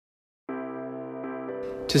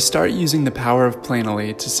To start using the power of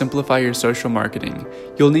Planoly to simplify your social marketing,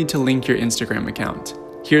 you'll need to link your Instagram account.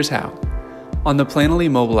 Here's how. On the Planoly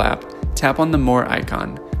mobile app, tap on the More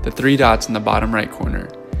icon, the 3 dots in the bottom right corner,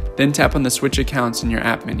 then tap on the Switch Accounts in your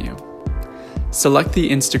app menu. Select the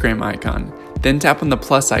Instagram icon, then tap on the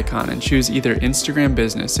plus icon and choose either Instagram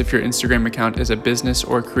Business if your Instagram account is a business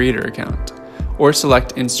or creator account, or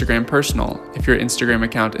select Instagram Personal if your Instagram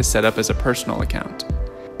account is set up as a personal account.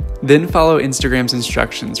 Then follow Instagram's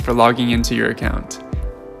instructions for logging into your account.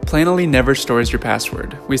 Planoly never stores your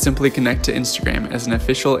password. We simply connect to Instagram as an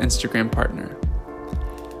official Instagram partner.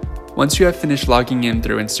 Once you have finished logging in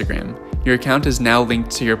through Instagram, your account is now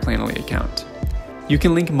linked to your Planoly account. You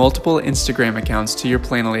can link multiple Instagram accounts to your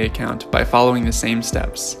Planoly account by following the same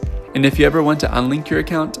steps. And if you ever want to unlink your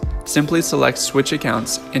account, simply select Switch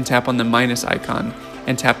Accounts and tap on the minus icon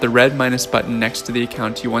and tap the red minus button next to the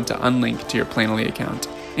account you want to unlink to your Planoly account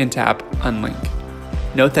and tap Unlink.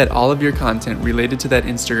 Note that all of your content related to that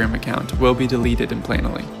Instagram account will be deleted in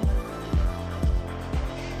Planoly.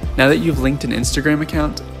 Now that you've linked an Instagram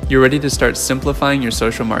account, you're ready to start simplifying your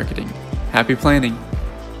social marketing. Happy planning!